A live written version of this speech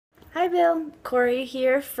Hi Bill, Corey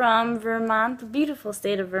here from Vermont, the beautiful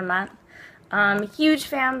state of Vermont. Huge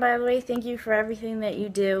fan, by the way. Thank you for everything that you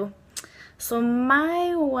do. So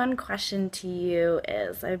my one question to you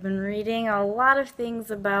is, I've been reading a lot of things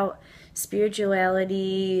about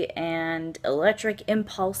spirituality and electric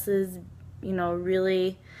impulses,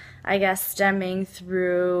 really, I guess, stemming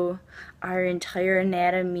through our entire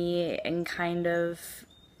anatomy and kind of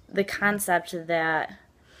the concept that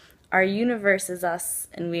our universe is us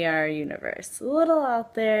and we are our universe. A little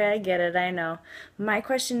out there, I get it, I know. My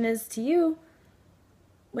question is to you,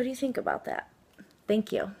 what do you think about that?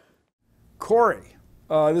 Thank you. Corey,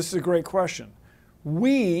 this is a great question.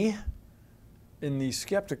 We, in the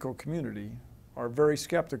skeptical community, are very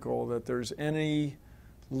skeptical that there's any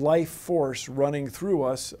life force running through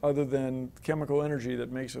us other than chemical energy that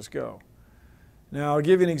makes us go. Now, I'll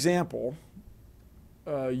give you an example.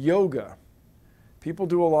 Yoga. People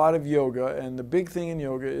do a lot of yoga, and the big thing in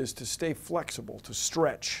yoga is to stay flexible, to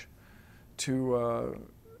stretch, to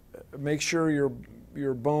make sure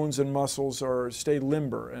your bones and muscles stay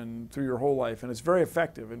limber and through your whole life, and it's very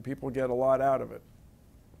effective, and people get a lot out of it.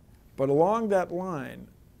 But along that line,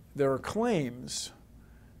 there are claims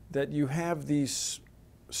that you have these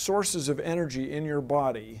sources of energy in your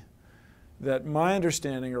body that my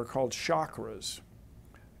understanding are called chakras,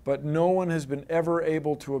 but no one has been ever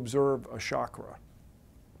able to observe a chakra.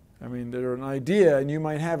 I mean, they're an idea, and you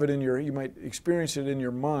might have it you might experience it in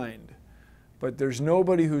your mind, but there's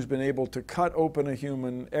nobody who's been able to cut open a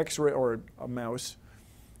human, X-ray, or a mouse,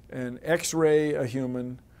 and X-ray a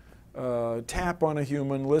human, tap on a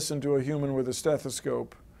human, listen to a human with a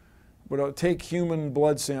stethoscope, but take human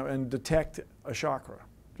blood sample and detect a chakra.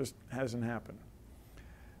 Just hasn't happened.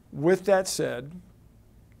 With that said,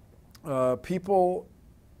 people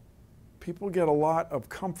get a lot of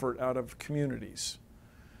comfort out of communities,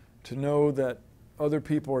 to know that other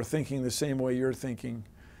people are thinking the same way you're thinking,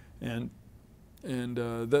 and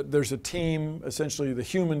that there's a team, essentially the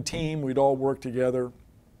human team. We'd all work together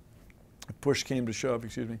if push came to shove,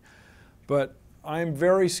 excuse me. But I'm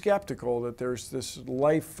very skeptical that there's this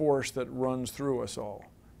life force that runs through us all.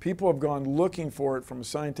 People have gone looking for it from a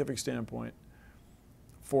scientific standpoint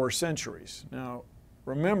for centuries. Now,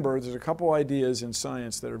 remember, there's a couple ideas in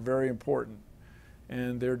science that are very important,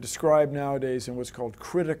 and they're described nowadays in what's called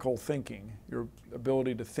critical thinking, your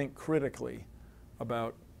ability to think critically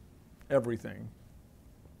about everything.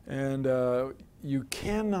 And you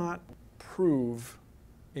cannot prove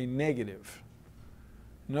a negative.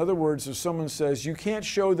 In other words, if someone says, you can't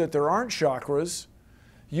show that there aren't chakras,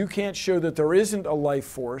 you can't show that there isn't a life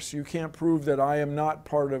force, you can't prove that I am not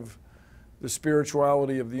part of the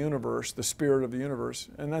spirituality of the universe, the spirit of the universe,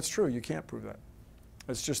 and that's true, you can't prove that.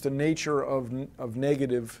 It's just the nature of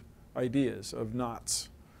negative ideas, of knots.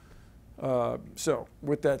 So,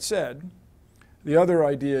 with that said, the other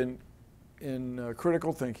idea in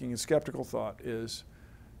critical thinking and skeptical thought is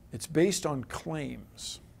it's based on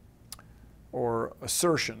claims or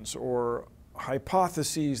assertions or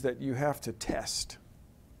hypotheses that you have to test.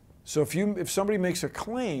 So if somebody makes a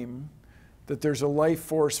claim that there's a life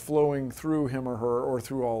force flowing through him or her or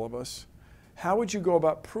through all of us, how would you go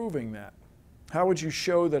about proving that? How would you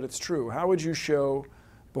show that it's true? How would you show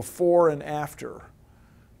before and after?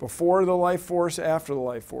 Before the life force, after the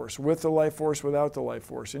life force, with the life force, without the life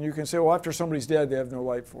force. And you can say, well, after somebody's dead, they have no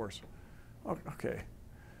life force. Okay.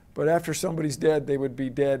 But after somebody's dead, they would be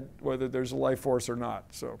dead whether there's a life force or not.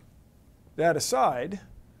 So that aside,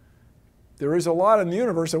 there is a lot in the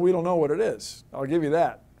universe that we don't know what it is. I'll give you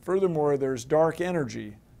that. Furthermore, there's dark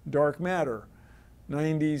energy, dark matter.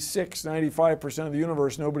 96, 95% of the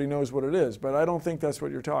universe, nobody knows what it is. But I don't think that's what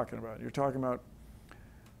you're talking about. You're talking about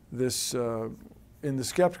this, in the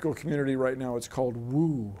skeptical community right now, it's called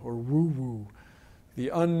woo or woo-woo, the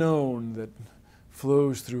unknown that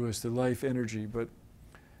flows through us, the life energy, but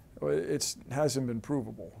it hasn't been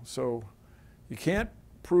provable. So you can't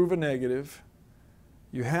prove a negative.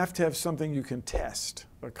 You have to have something you can test,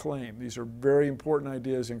 a claim. These are very important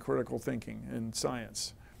ideas in critical thinking and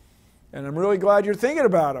science. And I'm really glad you're thinking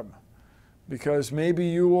about them, because maybe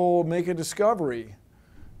you will make a discovery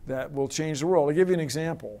that will change the world. I'll give you an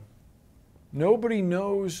example. Nobody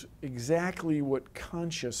knows exactly what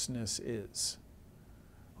consciousness is.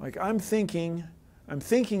 Like I'm thinking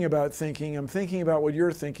about thinking, I'm thinking about what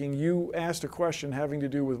you're thinking. You asked a question having to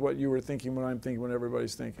do with what you were thinking, what I'm thinking, what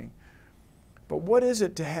everybody's thinking. But what is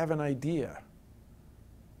it to have an idea?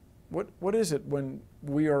 What is it when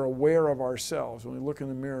we are aware of ourselves, when we look in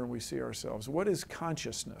the mirror and we see ourselves? What is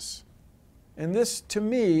consciousness? And this, to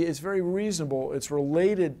me, is very reasonable. It's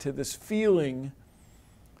related to this feeling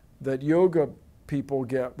that yoga people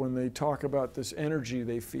get when they talk about this energy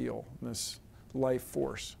they feel, this life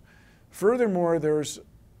force. Furthermore, there's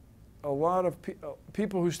a lot of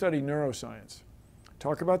people who study neuroscience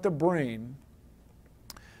talk about the brain,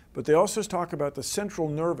 but they also talk about the central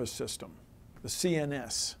nervous system, the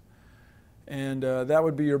CNS. And that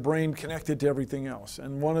would be your brain connected to everything else.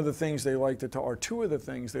 And one of the things they like to talk, or two of the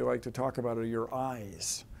things they like to talk about are your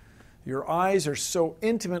eyes. Your eyes are so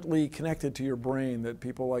intimately connected to your brain that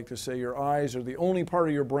people like to say your eyes are the only part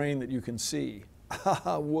of your brain that you can see.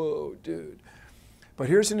 Whoa, dude. But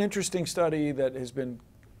here's an interesting study that has been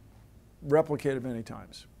replicated many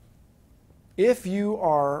times. If you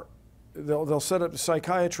are, they'll set up,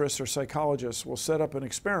 psychiatrists or psychologists will set up an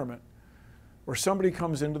experiment where somebody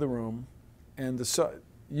comes into the room and the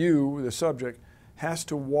subject, has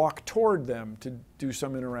to walk toward them to do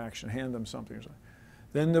some interaction, hand them something or something.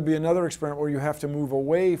 Then there'll be another experiment where you have to move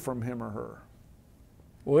away from him or her.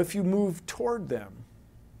 Well, if you move toward them,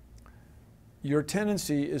 your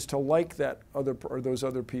tendency is to like that other or those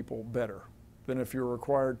other people better than if you're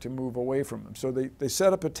required to move away from them. So they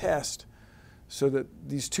set up a test so that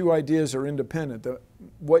these two ideas are independent.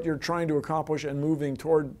 What you're trying to accomplish and moving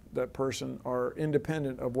toward that person are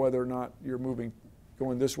independent of whether or not you're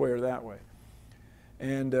going this way or that way.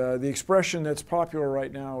 And the expression that's popular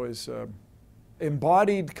right now is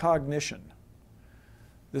embodied cognition.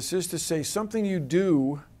 This is to say something you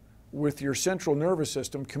do with your central nervous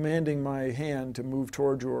system commanding my hand to move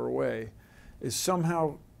toward you or away is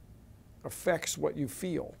somehow affects what you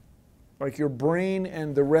feel. Like your brain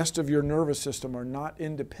and the rest of your nervous system are not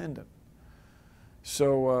independent.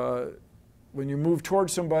 So when you move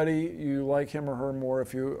towards somebody, you like him or her more.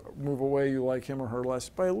 If you move away, you like him or her less,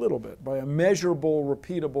 by a little bit, by a measurable,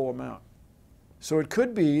 repeatable amount. So it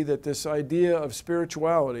could be that this idea of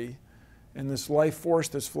spirituality and this life force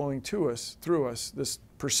that's flowing to us, through us, this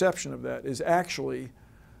perception of that is actually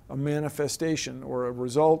a manifestation or a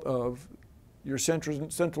result of your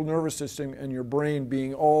central nervous system and your brain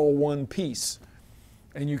being all one piece.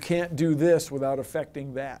 And you can't do this without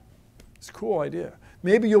affecting that. It's a cool idea.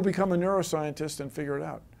 Maybe you'll become a neuroscientist and figure it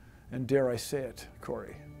out. And dare I say it,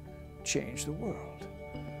 Corey, change the world.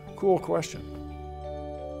 Cool question.